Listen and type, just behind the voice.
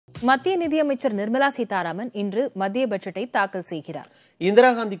மத்திய நிதியமைச்சர் நிர்மலா சீதாராமன் இன்று மத்திய பட்ஜெட்டை தாக்கல் செய்கிறார். இந்திரா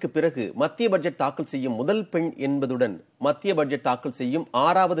காந்திக்கு பிறகு மத்திய பட்ஜெட் தாக்கல் செய்யும் முதல் பெண் என்பதுடன் மத்திய பட்ஜெட் தாக்கல் செய்யும்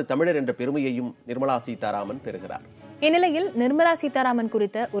 6வது தமிழர் என்ற பெருமையையும் நிர்மலா சீதாராமன் பெறுகிறார். இந்நிலையில் நிர்மலா சீதாராமன்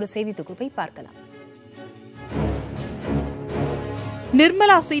குறித்த ஒரு செய்தி தொகுப்பை பார்க்கலாம்.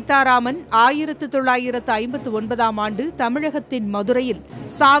 நிர்மலா சீதாராமன் 1959ஆம் ஆண்டு தமிழகத்தின் மதுரையில்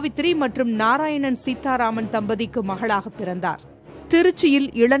சாவித்ரி மற்றும் நாராயணன் சீதாராமன் தம்பதிக்கு மகளாக பிறந்தார். திருச்சியில்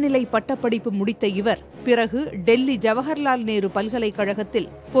இளநிலை பட்டப்படிப்பு முடித்த இவர் பிறகு டெல்லி ஜவஹர்லால் நேரு பல்கலைக்கழகத்தில்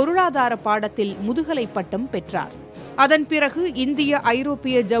பொருளாதார பாடத்தில் முதுகலை பட்டம் பெற்றார். அதன் பிறகு இந்திய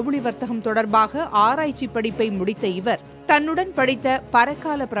ஐரோப்பிய ஜவுளி வர்த்தகம் தொடர்பாக ஆராய்ச்சி படிப்பை முடித்த இவர் தன்னுடன் படித்த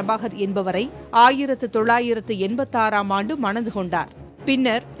பரக்கால பிரபாகர் என்பவரை 1986ஆம் ஆண்டு மணந்து கொண்டார்.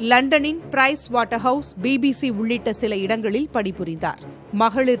 பின்னர் லண்டனின் பிரைஸ் வாட்டர்ஹவுஸ், BBC உள்ளிட்ட சில இடங்களில் பணிபுரிந்தார்.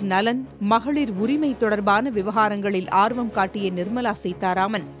 மகளிர் நலன், மகளிர் உரிமை தொடர்பான விவகாரங்களில் ஆர்வம் காட்டிய நிர்மலா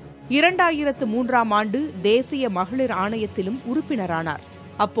சீதாராமன் 2003ஆம் ஆண்டு தேசிய மகளிர் ஆணையத்திலும் உறுப்பினரானார்.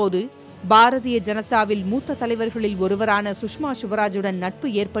 அப்போது பாரதிய ஜனதாவில் மூத்த தலைவர்களில் ஒருவரான சுஷ்மா சுவராஜுடன் நட்பு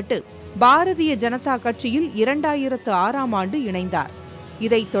ஏற்பட்டு பாரதிய ஜனதா கட்சியில் 2006ஆம் ஆண்டு இணைந்தார்.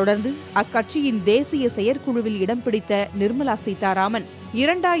 இதைத் தொடர்ந்து அக்கட்சியின் தேசிய செயற்குழுவில் இடம் பிடித்த நிர்மலா சீதாராமன்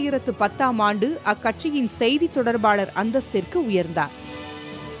 2010ஆம் ஆண்டு அக்கட்சியின் செய்தி தொடர்பாளர் அந்தஸ்திற்கு உயர்ந்தார்.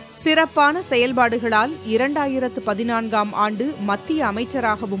 சிறப்பான செயல்பாடுகளால் 2014ஆம் ஆண்டு மத்திய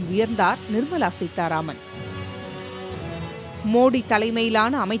அமைச்சராகவும் உயர்ந்தார் நிர்மலா சீதாராமன். மோடி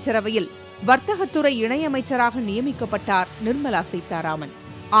தலைமையிலான அமைச்சரவையில் வர்த்தகத்துறை இணையமைச்சராக நியமிக்கப்பட்டார் நிர்மலா சீதாராமன்.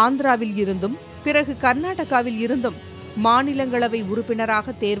 ஆந்திராவில் இருந்தும் பிறகு கர்நாடகாவில் இருந்தும் மாநிலங்களவை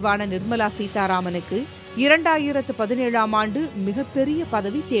உறுப்பினராக தேர்வான நிர்மலா சீதாராமனுக்கு 2017ஆம் ஆண்டு மிகப்பெரிய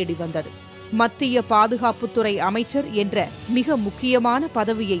பதவி தேடி வந்தது. மத்திய பாதுகாப்புத்துறை அமைச்சர் என்ற மிக முக்கியமான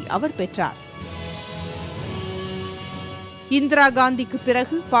பதவியை அவர் பெற்றார். இந்திரா காந்திக்கு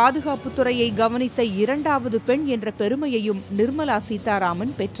பிறகு பாதுகாப்புத்துறையை கவனித்த 2வது பெண் என்ற பெருமையையும் நிர்மலா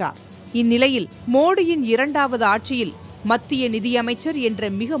சீதாராமன் பெற்றார். இந்நிலையில் மோடியின் 2வது ஆட்சியில் மத்திய நிதியமைச்சர் என்ற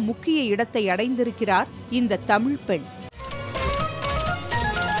மிக முக்கிய இடத்தை அடைந்திருக்கிறார் இந்த தமிழ் பெண்.